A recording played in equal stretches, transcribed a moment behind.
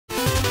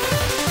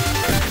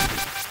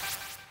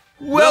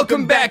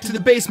Welcome back to the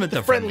basement,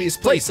 the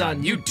friendliest place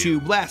on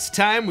YouTube. Last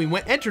time we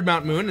entered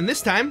Mount Moon, and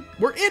this time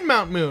we're in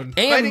Mount Moon,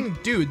 fighting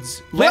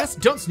dudes.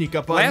 Don't sneak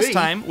up on me. Last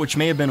time, which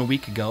may have been a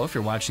week ago if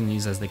you're watching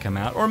these as they come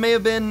out, or may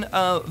have been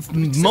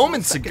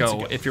moments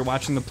ago if you're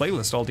watching the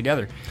playlist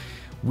altogether,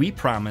 we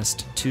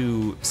promised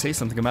to say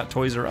something about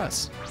Toys R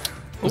Us.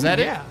 Was that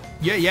it?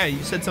 Yeah,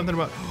 you said something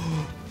about...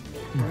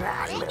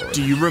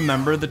 Do you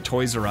remember the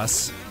Toys R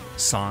Us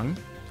song?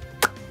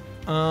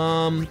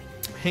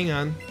 Hang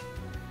on.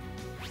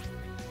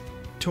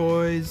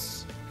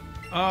 Toys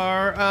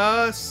R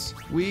Us.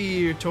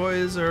 We're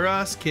Toys R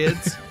Us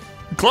kids.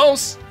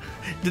 Close.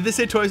 Did they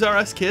say Toys R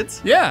Us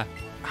kids? Yeah.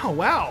 Oh,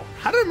 wow.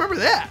 How do I remember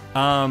that?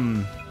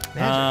 Magic.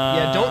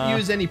 Yeah, don't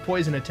use any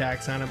poison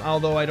attacks on him,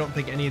 although I don't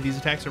think any of these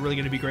attacks are really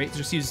going to be great.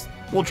 Just use...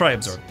 We'll try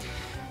Absorb.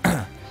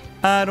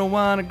 I don't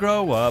want to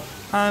grow up.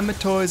 I'm a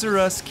Toys R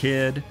Us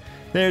kid.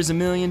 There's a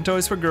million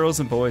toys for girls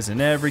and boys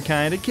and every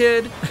kind of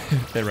kid.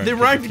 They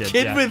rhymed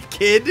kid with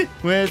kid?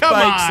 With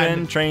bikes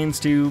and trains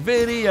to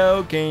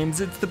video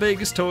games. It's the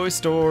biggest toy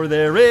store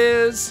there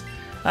is.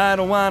 I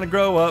don't want to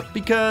grow up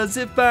because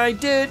if I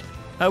did,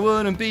 I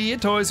wouldn't be a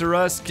Toys R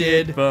Us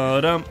kid.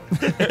 Wouldn't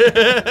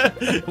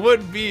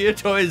be a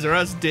Toys R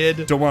Us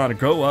did. Don't want to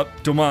grow up.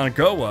 Don't want to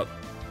grow up.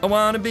 I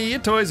want to be a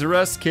Toys R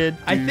Us kid.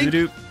 I think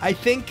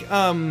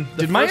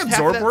did my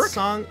Absorb work?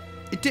 Song,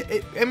 it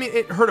did. I mean,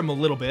 it hurt him a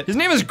little bit. His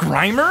name is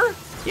Grimer?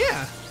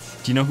 Yeah.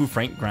 Do you know who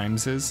Frank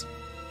Grimes is?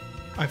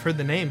 I've heard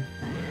the name.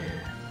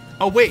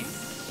 Oh, wait.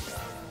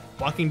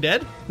 Walking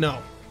Dead? No.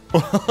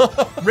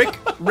 Rick.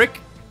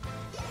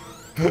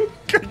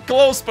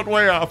 Close, but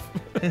way off.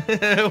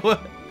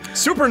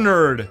 Super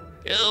Nerd.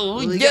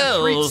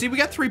 See, we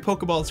got 3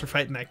 Pokeballs for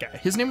fighting that guy.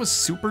 His name was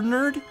Super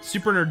Nerd?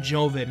 Super Nerd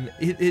Joven.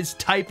 His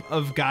type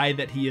of guy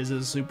that he is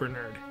a Super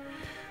Nerd.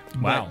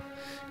 Wow.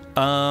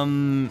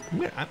 We're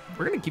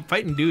gonna keep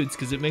fighting dudes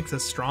because it makes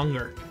us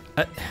stronger.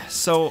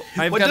 So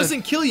what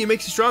doesn't kill you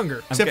makes you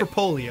stronger, except for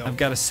polio. I've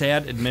got a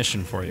sad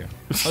admission for you.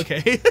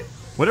 Okay.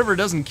 Whatever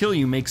doesn't kill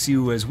you makes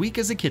you as weak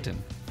as a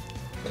kitten.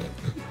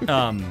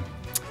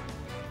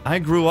 I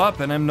grew up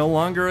and I'm no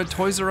longer a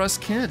Toys R Us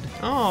kid.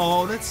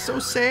 Oh, that's so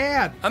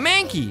sad. A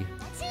Mankey.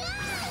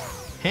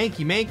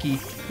 Hanky Manky.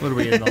 What are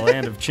we in the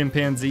land of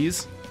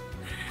chimpanzees?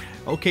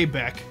 Okay,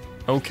 Beck.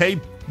 Okay,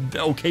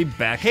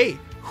 Beck. Hey,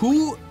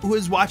 who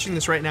is watching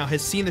this right now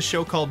has seen the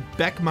show called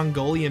Beck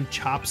Mongolian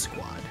Chop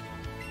Squad?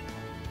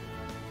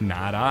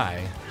 Not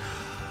I.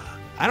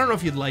 I don't know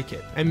if you'd like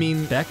it. I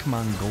mean, Beck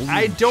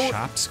Mongolian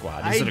Chop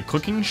Squad. Is it a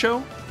cooking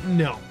show?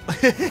 No.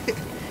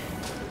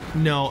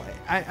 No,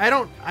 I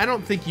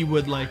don't think you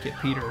would like it,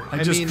 Peter.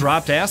 I mean,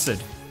 dropped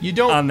acid. You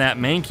don't on that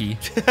Mankey.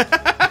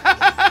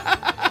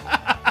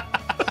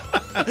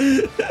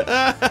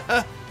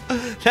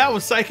 That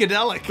was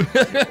psychedelic.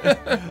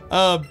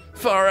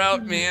 Far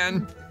out,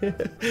 man.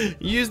 You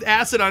used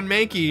acid on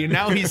Mankey, and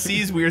now he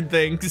sees weird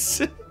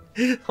things.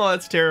 Oh,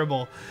 that's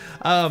terrible.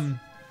 What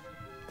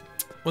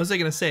was I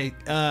gonna say?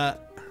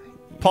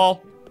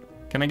 Paul,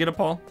 can I get a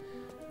Paul?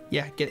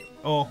 Yeah, get it.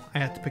 Oh, I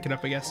have to pick it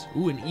up, I guess.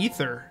 Ooh, an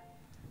ether.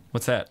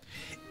 What's that?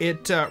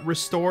 It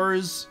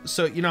restores.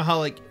 So you know how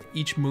like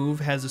each move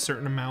has a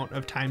certain amount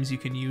of times you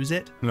can use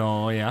it.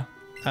 Oh yeah.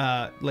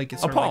 Like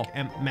it's sort of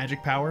like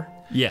magic power.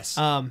 Yes.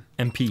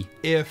 MP.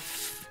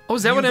 If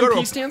is that what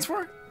MP stands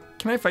for?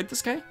 Can I fight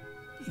this guy?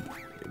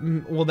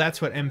 Well,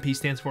 that's what MP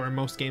stands for in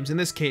most games. In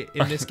this game,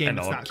 it's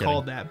not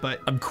called that.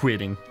 But I'm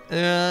quitting.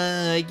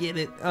 I get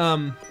it.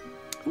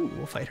 Ooh,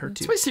 we'll fight her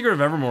too. That's why Secret of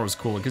Evermore was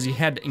cool, because you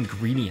had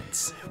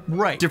ingredients.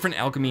 Right. Different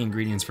alchemy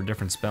ingredients for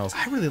different spells.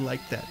 I really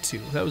liked that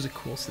too. That was a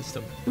cool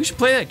system. We should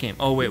play that game.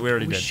 Oh, wait, we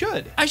already did. We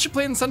should. I should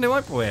play it in Sunday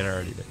Light. Wait, I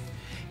already did.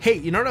 Hey,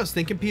 you know what I was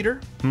thinking, Peter?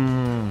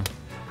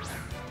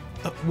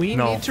 We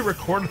need to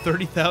record a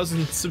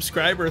 30,000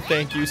 subscriber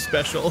thank you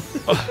special.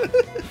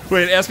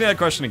 Wait, ask me that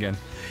question again.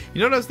 You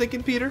know what I was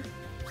thinking, Peter?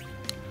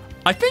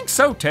 I think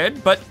so,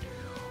 Ted, but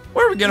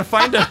where are we going to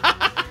find a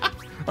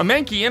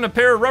Mankey in a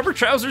pair of rubber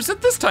trousers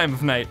at this time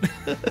of night?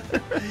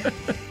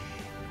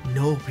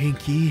 No,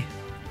 Pinky.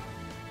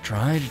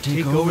 Try to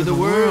take over the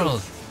world.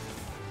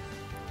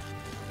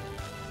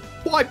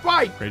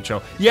 Why? Great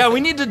show. Yeah, we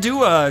need to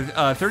do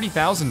a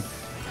 30,000.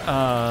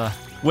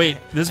 Wait,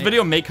 this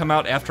video may come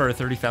out after our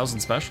 30,000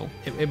 special.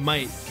 It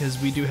might, because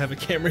we do have a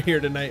camera here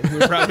tonight, and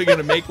we're probably going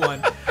to make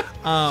one.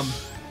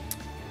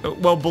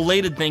 Well,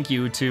 belated thank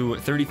you to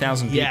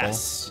 30,000 people.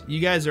 Yes, you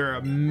guys are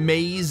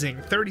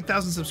amazing.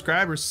 30,000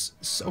 subscribers,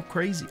 so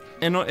crazy.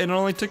 And it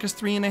only took us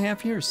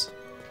 3.5 years.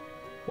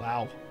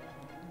 Wow.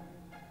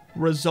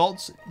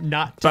 Results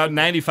not... About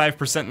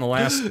 95% in the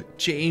last...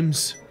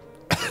 James.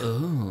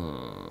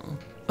 Oh.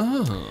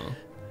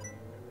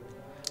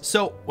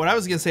 So, what I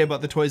was going to say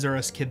about the Toys R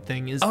Us kid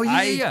thing is... Oh,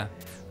 yeah.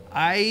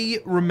 I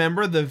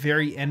remember the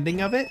very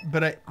ending of it,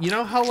 but you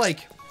know how,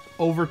 like,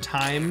 over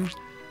time,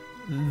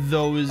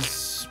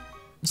 those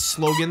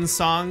slogan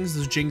songs,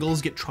 those jingles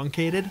get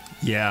truncated?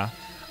 Yeah.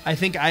 I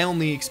think I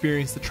only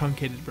experienced the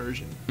truncated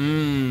version.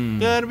 Mm.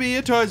 Gotta be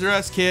a Toys R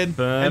Us kid.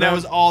 And that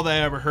was all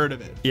that I ever heard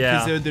of it.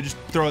 Yeah. Because they just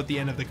throw at the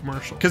end of the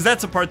commercial. Because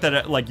that's a part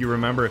that, like, you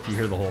remember if you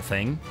hear the whole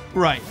thing.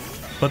 Right.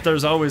 But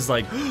there's always,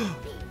 like, Ooh,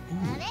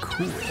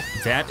 cool.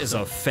 that is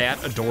a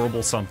fat,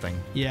 adorable something.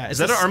 Yeah. Is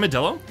that an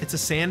armadillo? It's a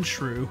sand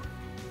shrew.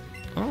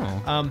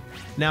 Oh.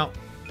 Now,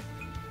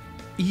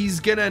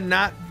 he's gonna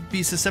not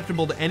be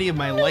susceptible to any of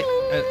my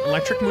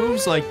electric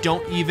moves. Like,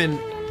 don't even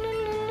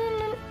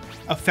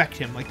affect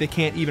him. Like, they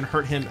can't even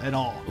hurt him at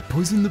all.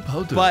 Poison the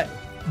powder.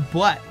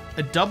 But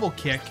a double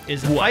kick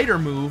is a fighter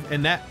move,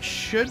 and that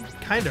should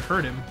kind of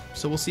hurt him.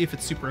 So we'll see if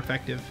it's super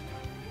effective.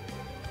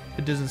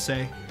 It doesn't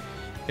say.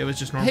 It was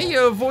just normal. Hey,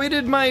 you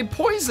avoided my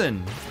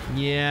poison.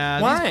 Yeah.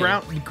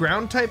 Why? These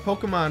ground type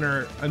Pokemon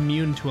are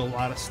immune to a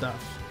lot of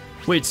stuff.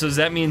 Wait, so does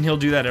that mean he'll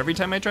do that every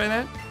time I try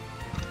that?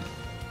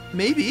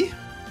 Maybe.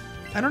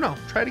 I don't know.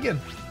 Try it again.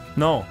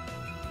 No.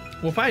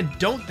 Well, fine.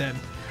 Don't then.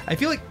 I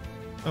feel like.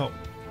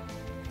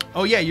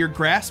 Oh yeah, your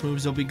grass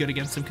moves will be good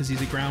against him because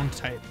he's a ground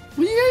type.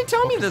 Well, you gotta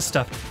tell me this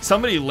stuff.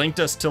 Somebody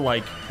linked us to,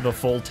 like, the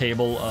full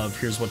table of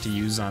here's what to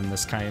use on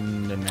this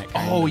kind and that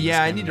kind. Oh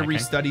yeah, I need to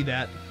restudy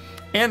that.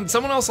 And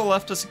someone also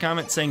left us a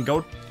comment saying,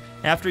 go,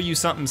 after you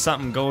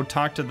something, go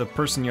talk to the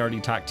person you already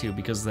talked to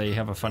because they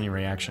have a funny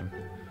reaction.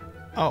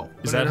 Oh.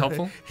 Is that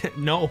helpful?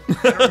 No.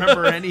 I don't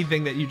remember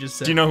anything that you just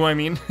said. Do you know who I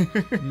mean?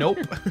 Nope.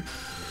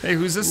 Hey,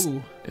 who's this?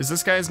 Ooh. Is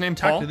this guy's name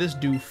Paul? Talk to this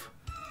doof.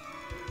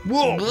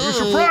 Whoa, you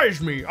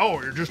surprised me.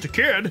 Oh, you're just a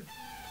kid.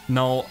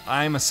 No,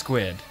 I'm a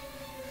squid.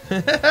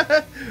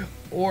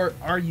 Or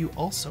are you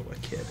also a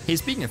kid? Hey,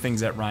 speaking of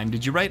things that rhyme,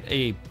 did you write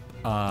a,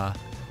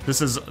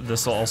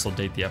 this will also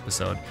date the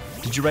episode.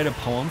 Did you write a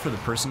poem for the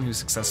person who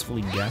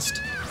successfully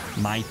guessed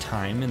my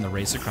time in the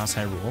race across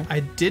Hyrule?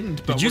 I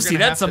didn't, but Did you see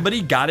that?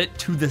 Somebody got it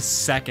to the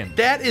second.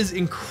 That is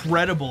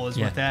incredible is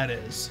what that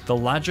is. The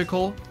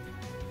logical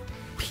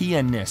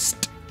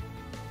pianist.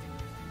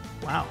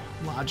 Wow,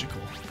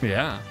 logical.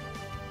 Yeah.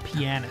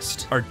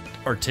 Pianist.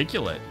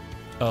 Articulate.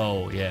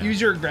 Oh, yeah.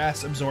 Use your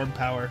grass absorb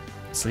power.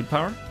 Sleep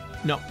power?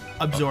 No,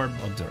 absorb.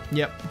 Oh, absorb.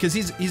 Yep, because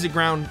he's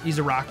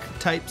a rock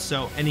type,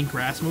 so any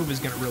grass move is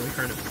gonna really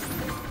hurt him.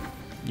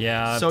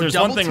 Yeah, So if there's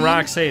one double thing team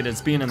rocks hate,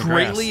 it's being in the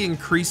grass. Greatly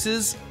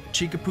increases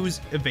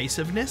Chikapoo's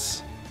evasiveness.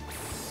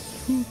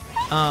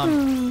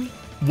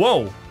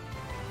 Whoa.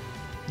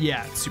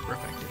 Yeah, it's super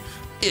effective.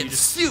 It's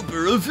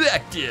super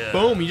effective.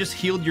 Boom, you just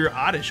healed your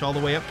Oddish all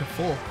the way up to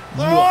full.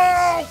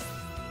 Nice.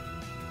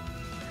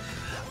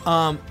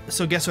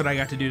 So guess what I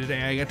got to do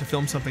today? I got to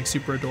film something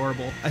super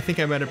adorable. I think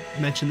I might have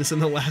mentioned this in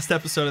the last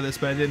episode of this,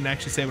 but I didn't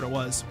actually say what it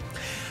was.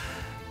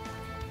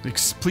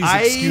 Please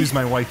excuse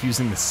my wife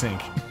using the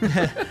sink.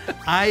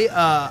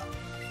 I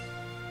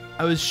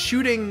was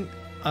shooting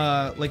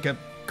like a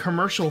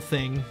commercial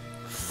thing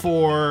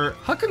for...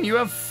 How come you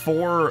have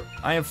 4?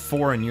 I have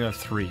 4 and you have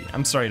 3.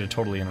 I'm sorry to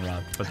totally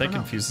interrupt, but that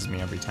confuses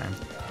me every time.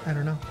 I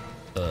don't know.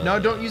 No,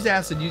 don't use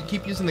acid. You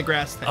keep using the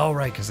grass thing. Oh,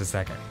 right, because it's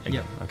that guy.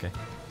 Yep. Okay.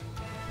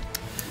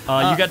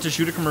 You got to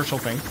shoot a commercial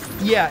thing.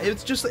 Yeah,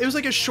 it was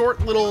like a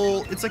short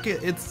little. It's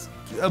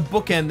a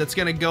bookend that's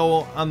gonna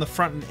go on the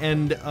front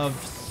end of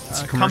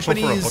It's a commercial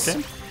company's. for a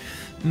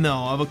bookend?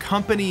 No, of a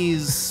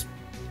company's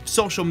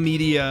social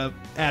media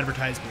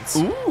advertisements.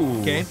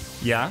 Ooh. Okay.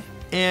 Yeah.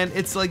 And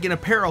it's like an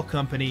apparel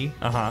company.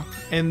 Uh-huh.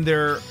 And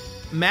their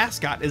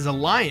mascot is a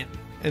lion,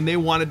 and they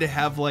wanted to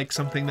have like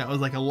something that was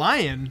like a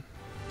lion.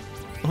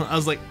 I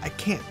was like, I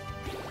can't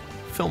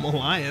film a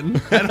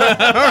lion.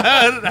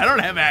 I don't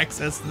have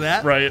access to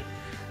that. Right.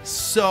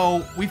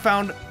 So we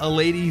found a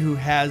lady who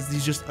has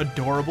these just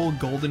adorable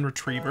golden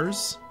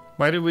retrievers.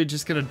 Why did we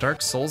just get a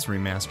Dark Souls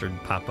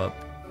remastered pop up?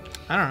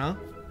 I don't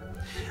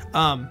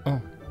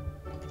know.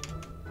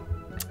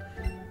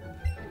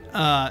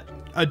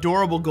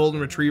 Adorable golden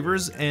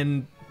retrievers,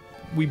 and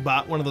we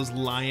bought one of those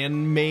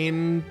lion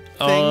mane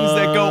things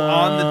that go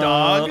on the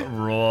dog.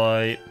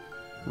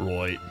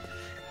 Right.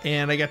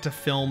 And I got to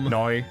film.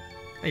 No.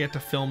 I got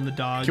to film the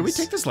dogs. Can we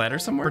take this ladder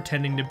somewhere?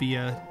 Pretending to be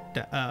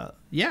a.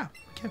 Yeah.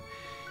 Okay.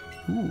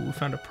 Ooh, we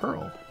found a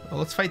pearl. Well,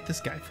 let's fight this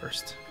guy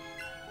first.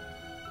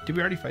 Did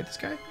we already fight this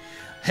guy?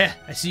 Heh,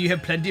 I see you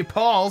have plenty of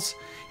paws.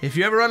 If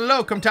you ever run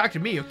low, come talk to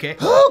me, okay?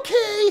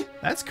 Okay.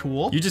 That's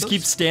cool. You just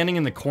keep standing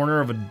in the corner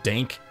of a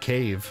dank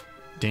cave,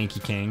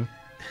 Danky King.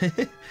 It's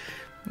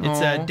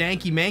a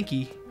Danky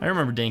Manky. I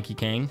remember Danky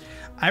King.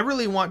 I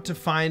really want to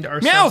find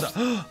ourselves.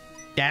 Meowth!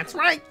 That's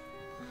right.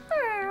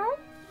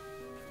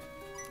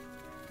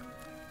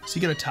 Is he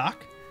gonna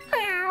talk?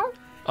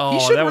 Oh, He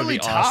should that would really be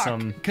talk,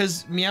 awesome.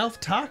 because Meowth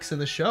talks in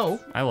the show.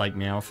 I like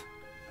Meowth.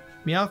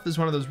 Meowth is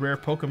one of those rare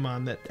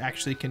Pokemon that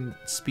actually can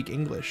speak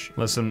English.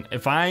 Listen,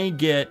 if I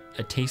get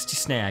a tasty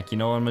snack, you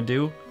know what I'm gonna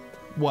do?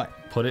 What?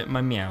 Put it in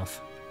my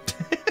mouth.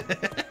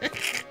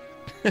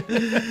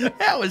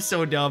 That was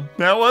so dumb.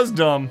 That was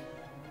dumb.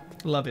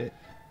 Love it.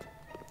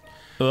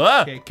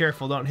 Ah! Okay,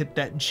 careful, don't hit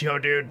that Joe,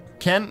 dude.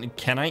 Can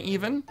I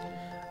even?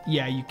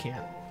 Yeah, you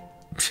can't.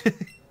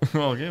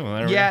 Okay, well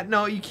there we Yeah,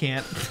 no, you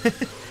can't.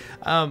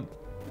 go.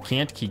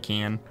 Can't key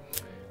can.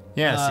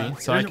 Yeah,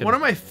 see? So I could... One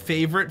of my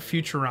favorite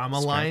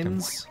Futurama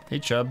lines Hey,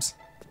 Chubbs.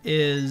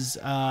 is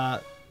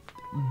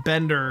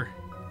Bender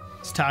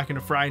is talking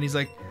to Fry, and he's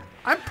like,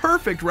 I'm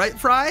perfect, right,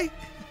 Fry?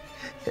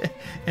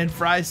 And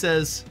Fry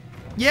says,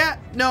 yeah,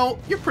 no,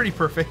 you're pretty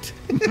perfect.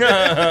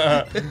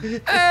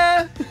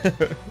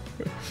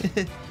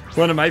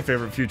 One of my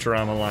favorite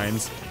Futurama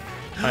lines,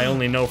 I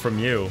only know from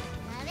you,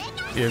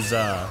 is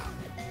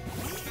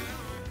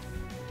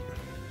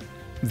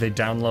they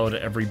download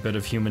every bit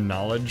of human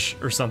knowledge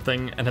or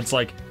something, and it's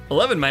like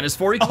 11 minus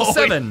 4 equals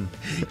 7.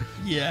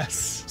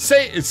 Yes.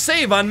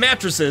 Save on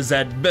mattresses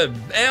at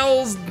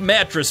Al's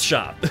mattress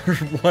shop or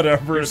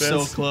whatever it is.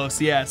 So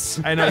close.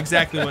 Yes, I know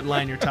exactly what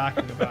line you're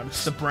talking about.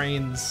 It's the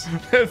brains.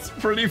 It's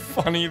pretty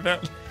funny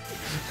that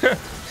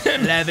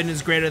 11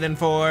 is greater than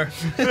 4.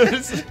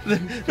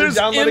 There's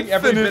downloading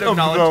every bit of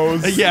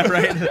knowledge. those. Yeah,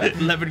 right.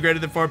 11 greater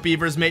than 4.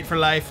 Beavers mate for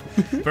life.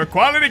 For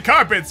quality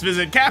carpets,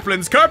 visit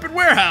Kaplan's Carpet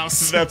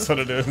Warehouse. That's what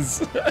it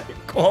is.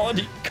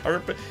 Quality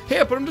carpet. Hey,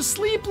 I put him to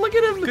sleep. Look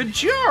at him. Good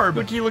job.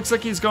 Look, he looks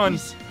like he's going.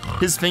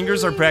 His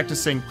fingers are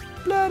practicing.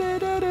 He's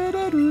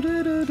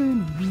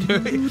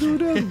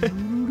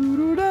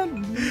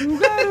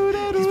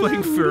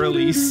playing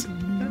Fur-Elise.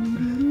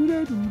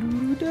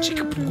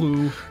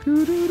 Chickapoo.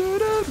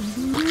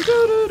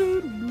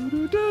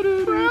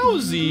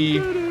 Rousey.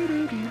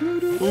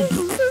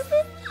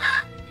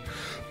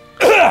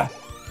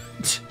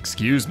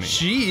 Excuse me.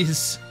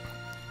 Jeez.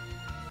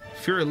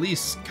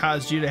 Fur-Elise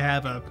caused you to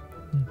have a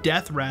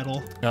death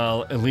rattle.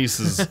 Elise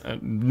is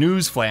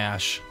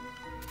newsflash.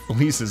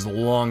 Elise is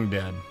long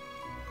dead.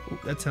 Ooh,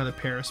 that's another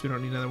Paris. We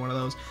don't need another one of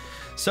those.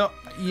 So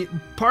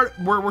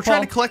we're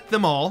trying to collect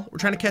them all. We're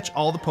trying to catch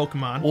all the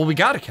Pokemon. Well, we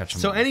gotta catch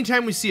them. So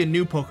anytime we see a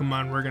new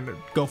Pokemon, we're gonna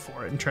go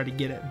for it and try to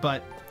get it.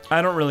 But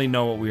I don't really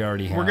know what we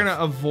already have. we're gonna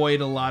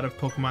avoid a lot of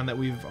Pokemon that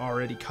we've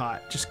already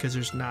caught, just because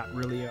there's not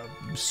really a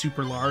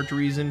super large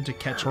reason to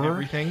catch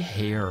everything.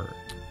 Hair.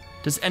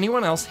 Does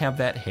anyone else have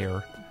that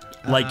hair?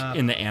 Like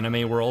in the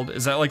anime world,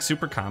 is that like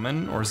super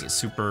common or is it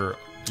super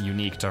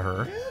unique to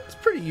her? Yeah, it's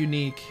pretty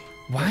unique.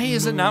 Why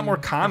is it not more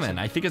common?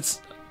 I think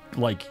it's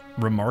like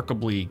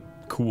remarkably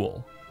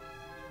cool.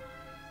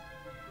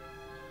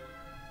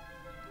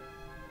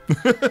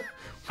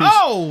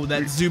 Oh,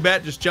 that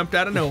Zubat just jumped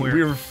out of nowhere.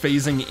 We were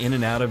phasing in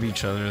and out of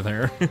each other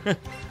there.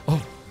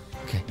 Oh,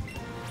 okay.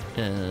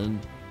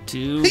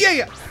 2,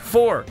 Yeah.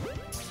 4.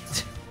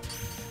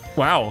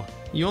 Wow.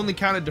 You only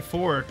counted to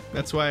 4.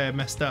 That's why I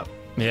messed up.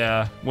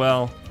 Yeah,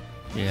 well,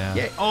 yeah.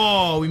 Yeah.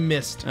 Oh, we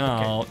missed.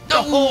 Oh, Okay.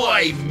 oh,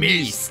 I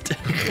missed.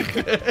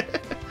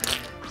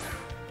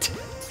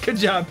 Good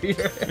job,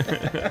 Peter.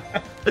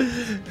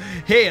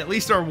 Hey, at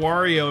least our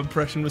Wario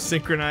impression was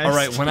synchronized. All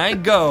right, when I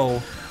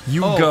go,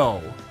 you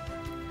go.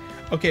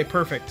 Okay,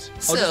 perfect.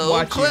 I'll just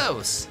watch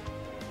close.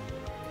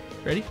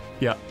 You. Ready?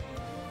 Yeah.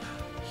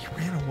 He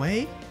ran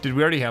away? Did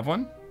we already have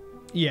one?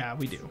 Yeah,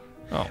 we do.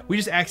 Oh. We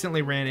just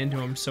accidentally ran into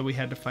him, so we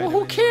had to fight Well, him.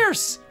 who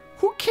cares?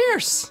 Who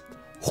cares?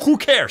 Who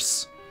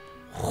cares?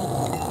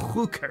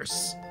 Who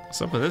cares?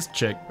 What's up with this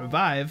chick?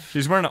 Revive.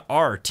 She's wearing an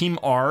R. Team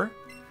R.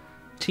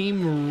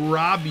 Team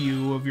rob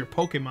you of your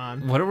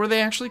Pokemon. What were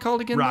they actually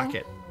called again?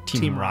 Rocket. Though?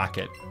 Team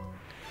Rocket.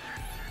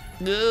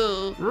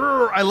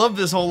 I love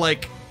this whole,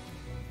 like,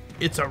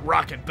 it's a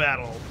rocket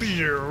battle.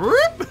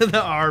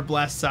 The R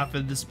blasts off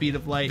at the speed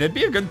of light. That'd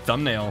be a good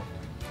thumbnail.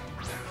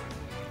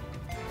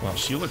 Well,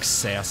 she looks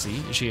sassy.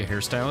 Is she a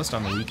hairstylist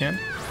on the weekend?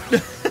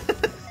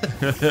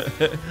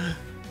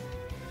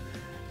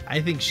 I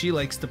think she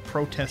likes to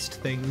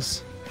protest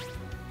things.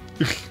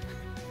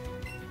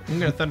 I'm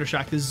gonna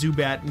Thundershock this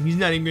Zubat, and he's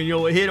not even gonna be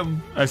able to hit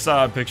him. I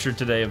saw a picture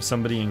today of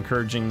somebody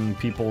encouraging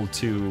people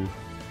to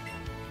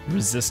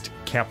resist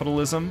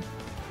capitalism,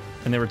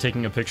 and they were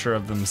taking a picture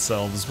of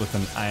themselves with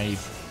an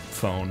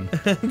iPhone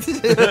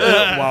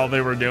while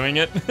they were doing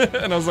it.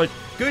 And I was like,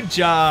 good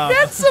job.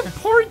 that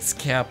supports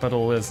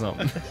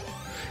capitalism.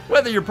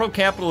 Whether you're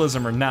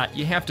pro-capitalism or not,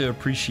 you have to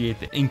appreciate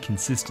the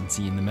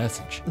inconsistency in the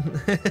message.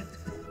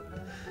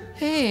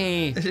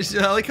 Hey.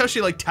 I like how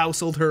she, like,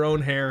 tousled her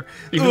own hair.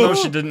 Even though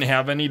she didn't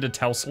have any to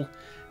tousle.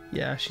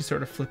 Yeah, she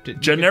sort of flipped it.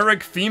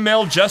 Generic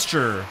female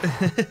gesture.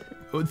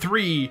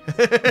 3.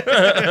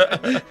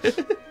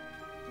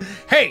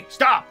 Hey,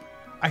 stop!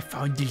 I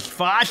found these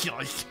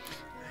fossils.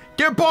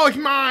 They're both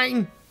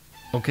mine.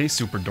 Okay,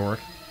 super dork.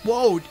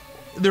 Whoa,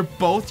 they're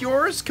both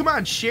yours? Come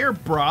on, share,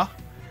 bruh.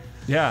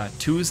 Yeah,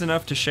 2 is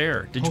enough to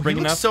share. Did you bring he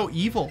enough? looks so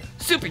evil.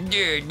 Super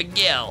nerd,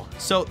 Miguel.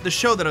 So the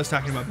show that I was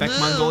talking about, Beck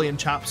Mongolian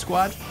Chop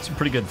Squad. It's a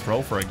pretty good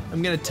throw for a...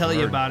 I'm gonna tell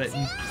you about it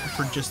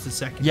for just a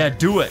second. Yeah,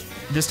 do it.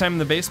 This time in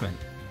the basement.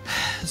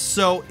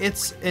 So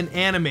it's an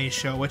anime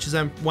show, which is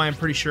why I'm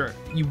pretty sure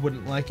you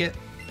wouldn't like it.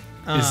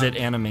 Is it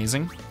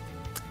animazing?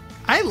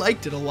 I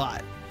liked it a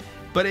lot,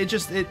 but it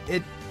just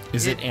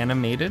Is it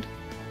animated?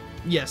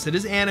 Yes, it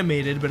is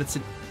animated, but it's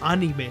an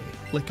anime,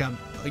 like an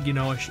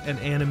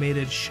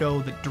animated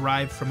show that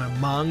derived from a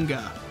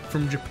manga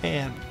from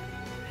Japan.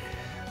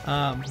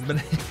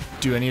 But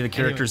do any of the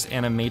characters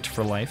animate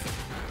for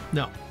life?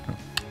 No.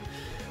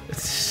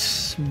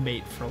 It's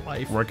mate for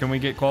life. Where can we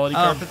get quality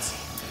carpets?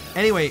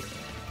 Anyway,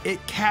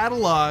 it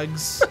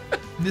catalogs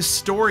this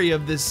story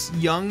of this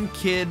young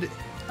kid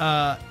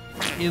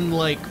in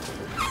like,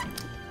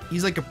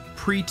 he's like a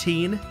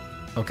preteen.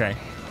 Okay.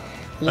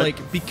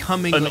 Like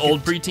becoming an like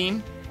old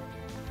preteen?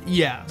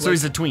 Yeah. So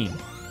he's a tween.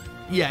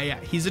 Yeah.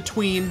 He's a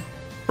tween.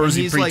 Or is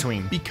he he's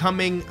pre-tween? like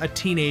becoming a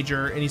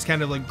teenager, and he's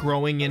kind of like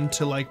growing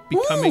into like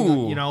becoming,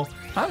 Ooh. you know,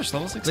 Posh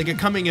level 6. it's like a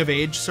coming of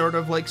age sort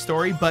of like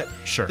story. But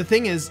Sure. the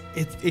thing is,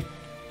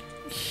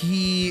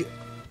 he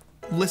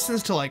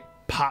listens to like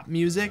pop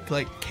music,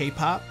 like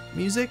K-pop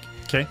music.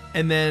 Okay.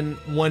 And then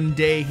one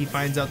day he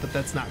finds out that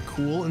that's not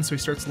cool, and so he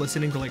starts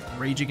listening to like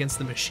Rage Against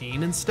the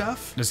Machine and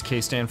stuff. Does K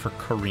stand for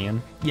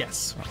Korean?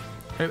 Yes.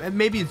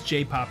 Maybe it's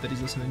J-pop that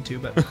he's listening to,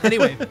 but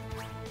anyway.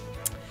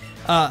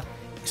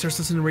 He starts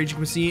listening to Rage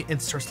Against the Machine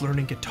and starts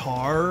learning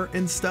guitar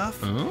and stuff.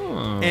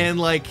 Oh. And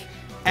like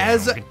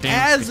as a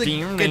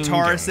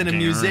guitarist and a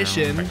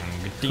musician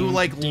who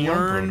like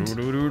learned,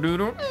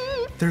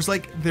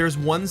 there's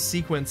one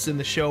sequence in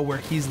the show where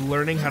he's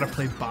learning how to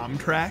play bomb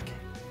track.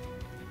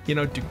 You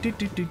know, and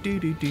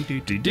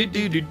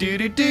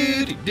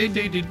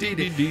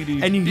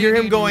you hear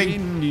him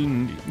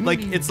going,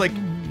 like, it's like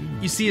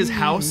you see his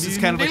house. It's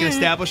kind of like an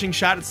establishing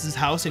shot. It's his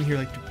house, and you're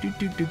like, and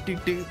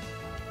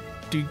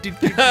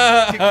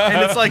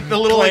it's like the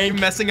little like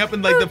messing up,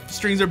 and like the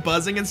strings are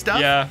buzzing and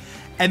stuff. Yeah.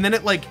 And then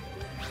it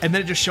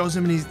just shows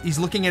him, and he's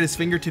looking at his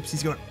fingertips.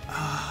 He's going,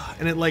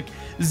 and it like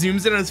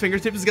zooms in on his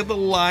fingertips. He's got the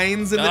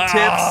lines in the tips.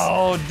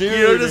 Oh, dude.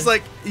 You know, just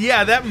like,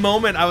 yeah, that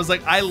moment, I was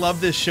like, I love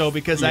this show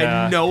because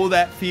I know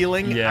that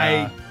feeling.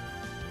 Yeah.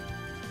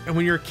 And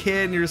when you're a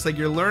kid and you're just like,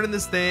 you're learning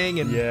this thing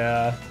and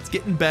it's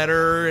getting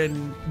better,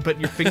 but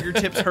your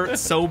fingertips hurt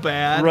so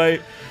bad.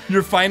 Right.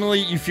 You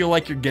feel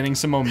like you're getting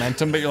some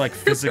momentum, but you're like,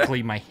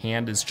 physically, my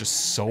hand is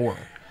just sore.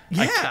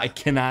 Yeah. I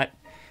cannot.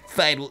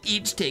 Fight will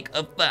each take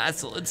a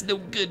fossil. It's no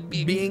good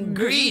being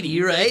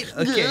greedy, right?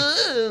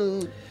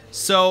 Okay.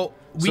 So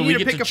we need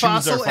to pick a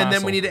fossil, and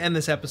then we need to end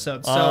this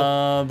episode.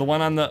 So the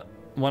one on the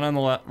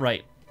left,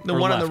 right. The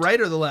one on the right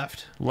or the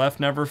left? Left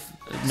never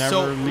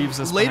leaves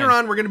us later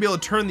behind. on, we're going to be able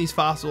to turn this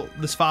fossil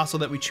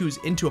that we choose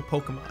into a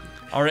Pokemon.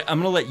 All right,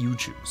 I'm going to let you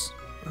choose.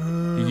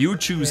 You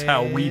choose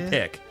how we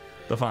pick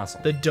the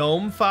fossil. The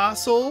Dome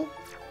fossil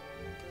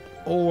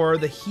or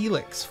the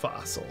Helix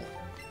fossil?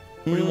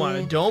 What do you want,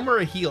 a Dome or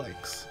a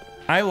Helix?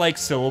 I like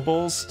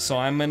syllables, so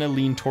I'm going to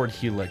lean toward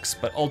Helix,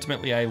 but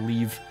ultimately I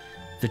leave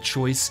the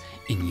choice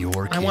in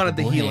your capable I wanted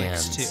the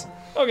Helix, hands. too.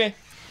 Okay.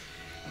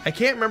 I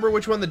can't remember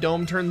which one the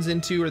Dome turns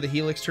into or the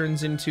Helix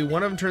turns into.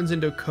 One of them turns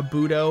into a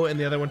Kabuto, and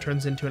the other one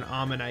turns into an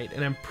Ammonite.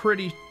 And I'm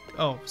pretty...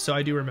 Oh, so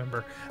I do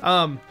remember.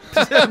 And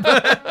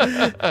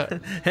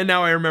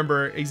now I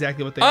remember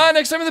exactly what they are.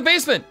 Next time in the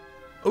basement.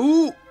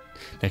 Ooh.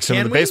 Next time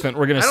in the basement,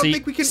 we're going to see... I don't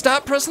think we can...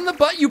 Stop pressing the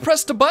button. You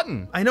pressed a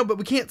button. I know, but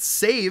we can't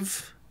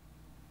save.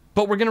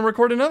 But we're going to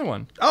record another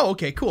one. Oh,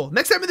 okay, cool.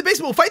 Next time in the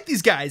basement, we'll fight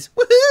these guys.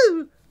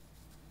 Woohoo!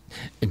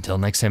 Until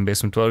next time,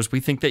 Basement Dwellers, we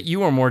think that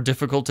you are more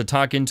difficult to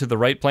talk into the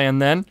right plan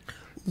than...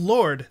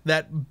 Lord,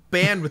 that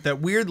band with that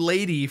weird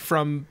lady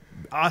from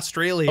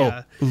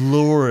Australia. Oh,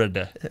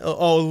 Lord.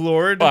 Oh,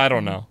 Lord. Oh, I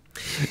don't know.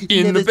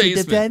 In the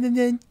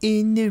basement.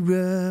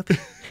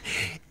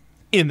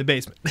 In the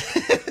basement.